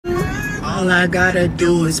All I gotta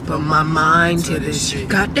do is put my mind to this shit.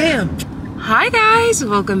 Goddamn. Hi guys,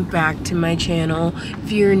 welcome back to my channel.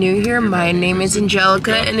 If you're new here, my name is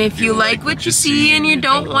Angelica, and if you like what you see and you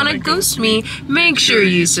don't want to ghost me, make sure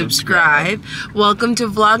you subscribe. Welcome to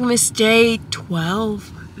Vlogmas Day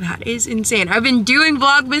 12. That is insane. I've been doing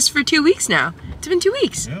Vlogmas for 2 weeks now. It's been 2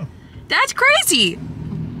 weeks. Yeah. That's crazy.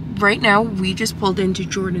 Right now, we just pulled into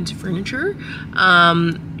Jordan's Furniture.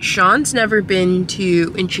 Sean's never been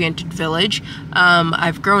to Enchanted Village.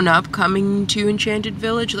 I've grown up coming to Enchanted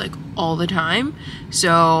Village like all the time.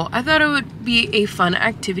 So I thought it would be a fun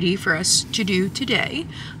activity for us to do today.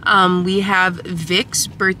 We have Vic's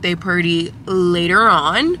birthday party later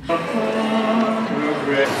on. You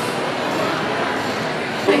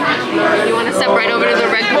want to step right over to the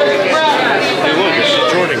red carpet? Hey look, it's the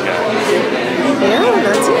Jordan guy. Yeah,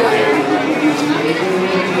 that's it.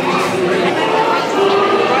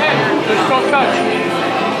 Just don't touch.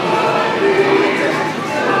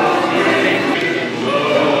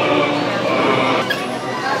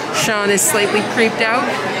 Sean is slightly creeped out.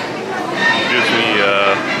 Gives me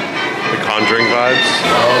the Conjuring vibes.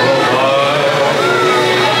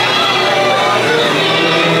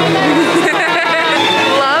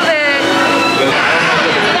 Love it.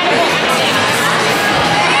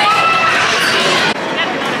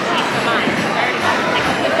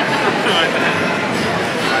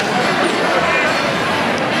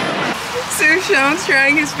 So Sean's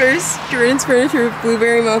trying his first Jordan's Furniture with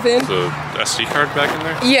blueberry muffin. The SD card back in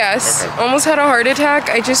there? Yes. Okay. Almost had a heart attack.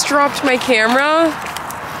 I just dropped my camera.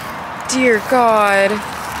 Dear God.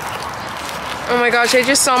 Oh my gosh, I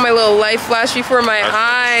just saw my little light flash before my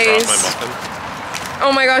eyes. My muffin.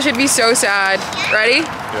 Oh my gosh, it'd be so sad. Ready?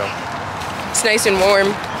 Yeah. It's nice and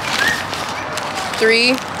warm. 3.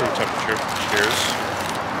 Room temperature. Cheers.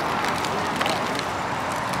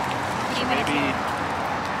 Maybe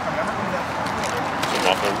a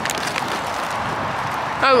muffin.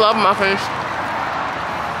 I love muffins.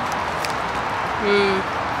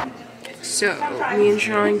 So, me and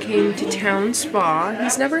Sean came to Town Spa.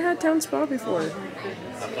 He's never had Town Spa before.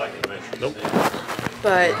 Nope.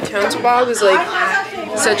 But Town Spa was like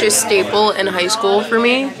such a staple in high school for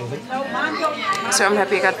me. So I'm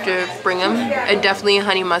happy I got to bring him. And definitely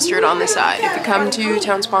honey mustard on the side. If you come to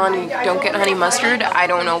Town Spa and you don't get honey mustard, I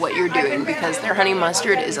don't know what you're doing because their honey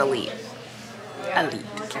mustard is elite. Elite.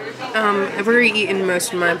 I've already eaten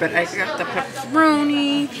most of mine, but I got the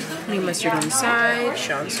pepperoni, honey mustard on the side.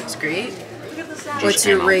 Sean's looks great. What's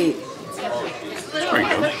your rate? It's pretty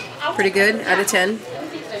good. Pretty good? Out of 10?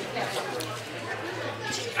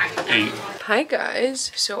 8. Hi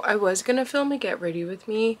guys. So I was gonna film a get ready with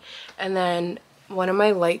me, and then one of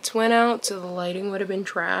my lights went out, so the lighting would have been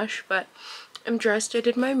trash, but I'm dressed, I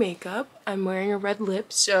did my makeup. I'm wearing a red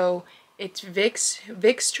lip, so it's Vic's.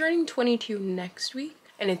 Vic's turning 22 next week,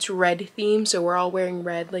 and it's red theme, so we're all wearing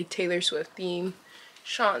red, like Taylor Swift theme.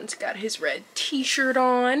 Sean's got his red t-shirt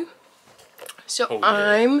on. So oh, yeah.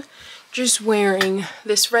 I'm just wearing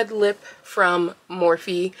this red lip from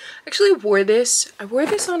Morphe. I actually wore this. I wore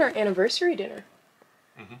this on our anniversary dinner.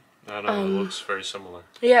 That looks very similar.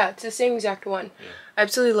 Yeah, it's the same exact one. Yeah. I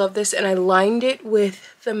absolutely love this, and I lined it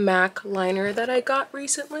with the MAC liner that I got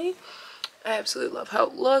recently. I absolutely love how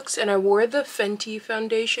it looks, and I wore the Fenty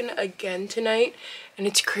foundation again tonight, and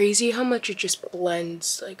it's crazy how much it just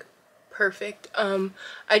blends, like, perfect.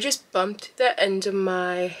 I just bumped the end of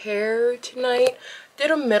my hair tonight.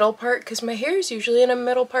 Did a middle part, because my hair is usually in a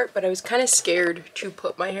middle part, but I was kind of scared to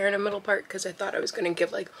put my hair in a middle part, because I thought I was going to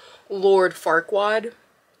give, like, Lord Farquaad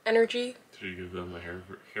energy. Did you give them the hair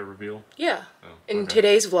reveal? Yeah. Oh, in okay.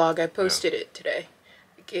 today's vlog, I posted it today.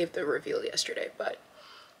 I gave the reveal yesterday, but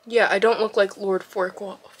yeah, I don't look like Lord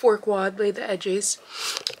Farquaad, lay the edges.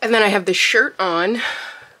 And then I have the shirt on.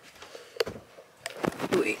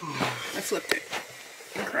 Wait, I flipped it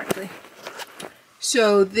incorrectly.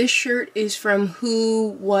 So this shirt is from Who,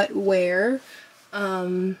 What, Where.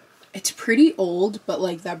 It's pretty old, but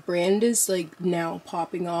like that brand is like now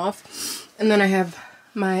popping off. And then I have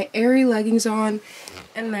my Aerie leggings on,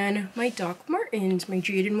 and then my Doc Martens, my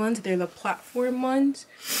Jaden ones. They're the platform ones.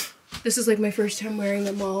 This is like my first time wearing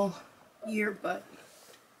them all year, but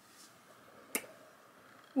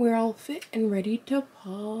we're all fit and ready to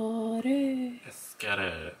party. Let's get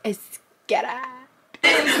it. Let's get it.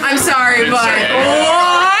 I'm sorry, but what?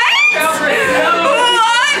 What?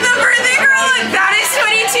 The birthday girl? That is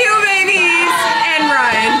 22 babies. And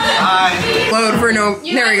Ryan. Hi. Load for no.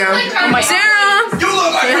 There we go. Sarah. You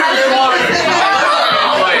look like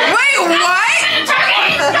wait, what?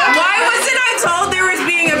 Why wasn't I told there was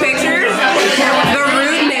being a picture? The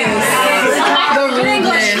rudeness. The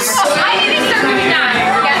rudeness.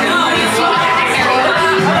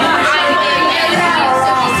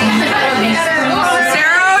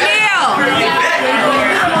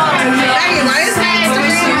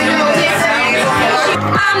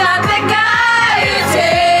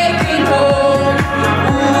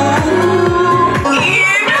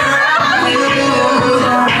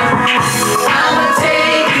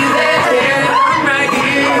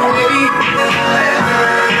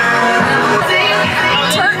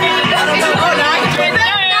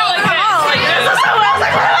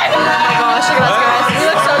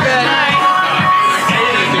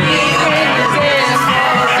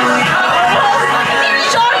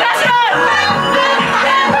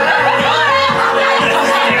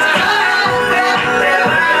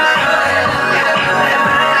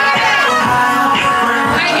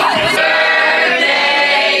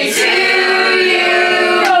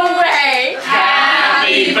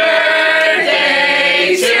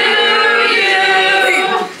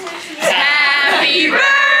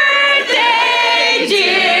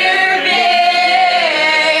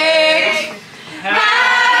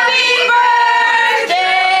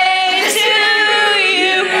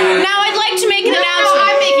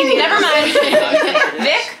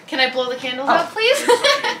 I blow the candles out, please?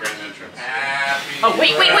 Oh,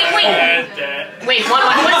 wait. Wait, 1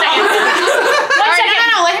 second. 1 second.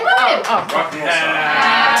 No, let him go ahead.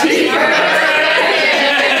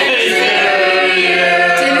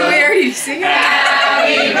 Didn't we already sing it?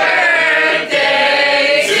 Happy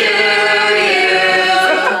birthday to you.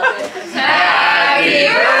 Happy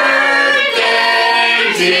birthday,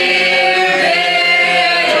 dear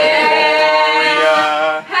Victoria.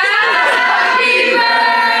 Happy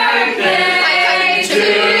birthday to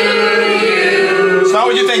you. It's not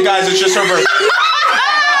what you think, guys. It's just her birthday.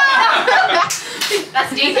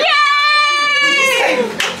 That's deep. Yay!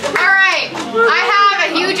 Alright, I have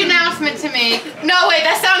a huge announcement to make. No, wait,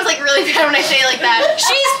 that sounds like really bad when I say it like that.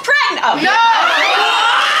 She's pregnant. Oh. No!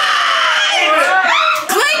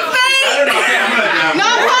 Clickbait!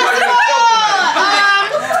 Not possible!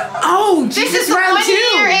 Oh, This is the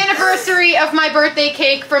 1-year anniversary of my birthday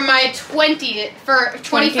cake from my 21st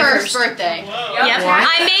birthday. Yep.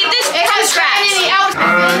 I made this It has scratch. any outfit.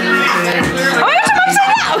 Oh,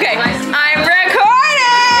 okay, I'm recording!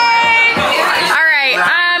 Alright,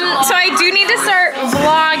 so I do need to start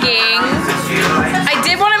vlogging. I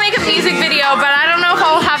did want to make a music video, but I don't know if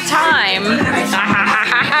I'll have time.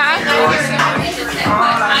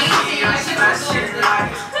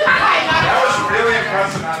 That was really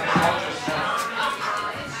impressive.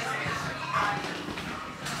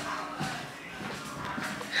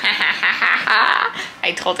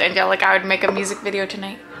 I told Angelica I would make a music video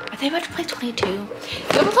tonight. Are they about to play 22? We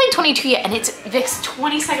haven't played 22 yet, and it's Vic's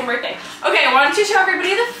 22nd birthday. Okay, I wanted to show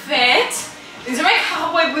everybody the fit. These are my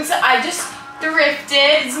cowboy boots that I just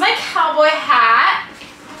thrifted. This is my cowboy hat.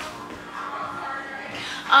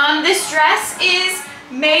 This dress is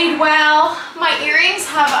made well. My earrings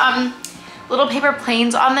have little paper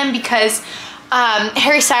planes on them because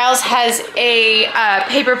Harry Styles has a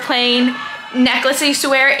paper plane necklace I used to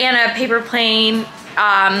wear and a paper plane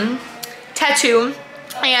tattoo.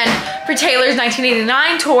 And for Taylor's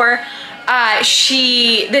 1989 tour,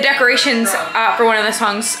 the decorations for one of the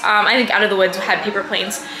songs, I think Out of the Woods, had paper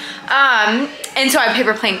planes. And so I have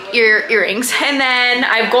paper plane earrings. And then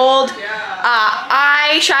I have gold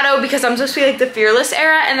eyeshadow because I'm supposed to be like the Fearless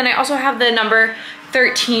era. And then I also have the number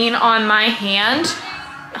 13 on my hand.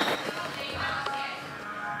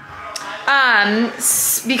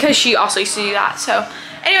 Because she also used to do that. So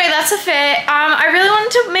anyway, that's the fit. I really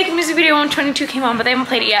wanted to make a music video when 22 came on, but they haven't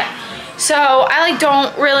played it yet. So I like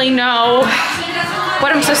don't really know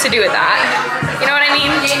what I'm supposed to do with that. You know what I mean?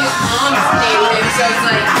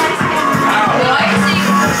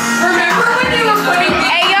 Remember when they were putting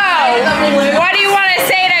Hey yo, what do you want to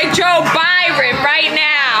say to Joe Byron right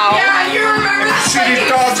now? Yeah, you remember the See these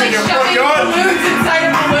dogs in your front yard? balloons inside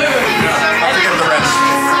a balloon. I'll forget the rest.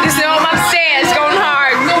 Just know I'm upstairs going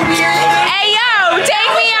hard. So weird. Hey yo,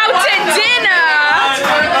 take me out to dinner.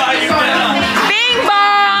 Bing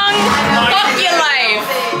bong. Fuck your life.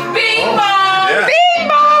 Bing bong. Yeah. Bing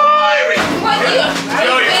bong. What do you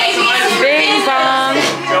Bing bong.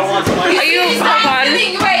 Are you, hold on.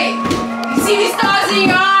 Wait, you see these stars in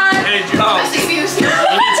your arm? Hey, Joe.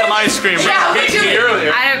 I need some ice cream. Yeah, We ate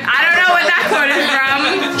earlier. I don't know what that quote is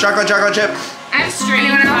from. Chocolate chip. I'm straight.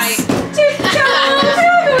 Anyone else?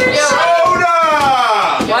 Soda!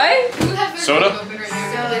 What? Soda?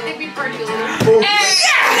 I think we party a little.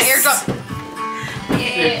 Yes!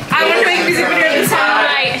 I want to make a music video this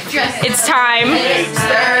time. It's time.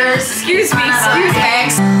 Excuse me, excuse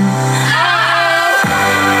me.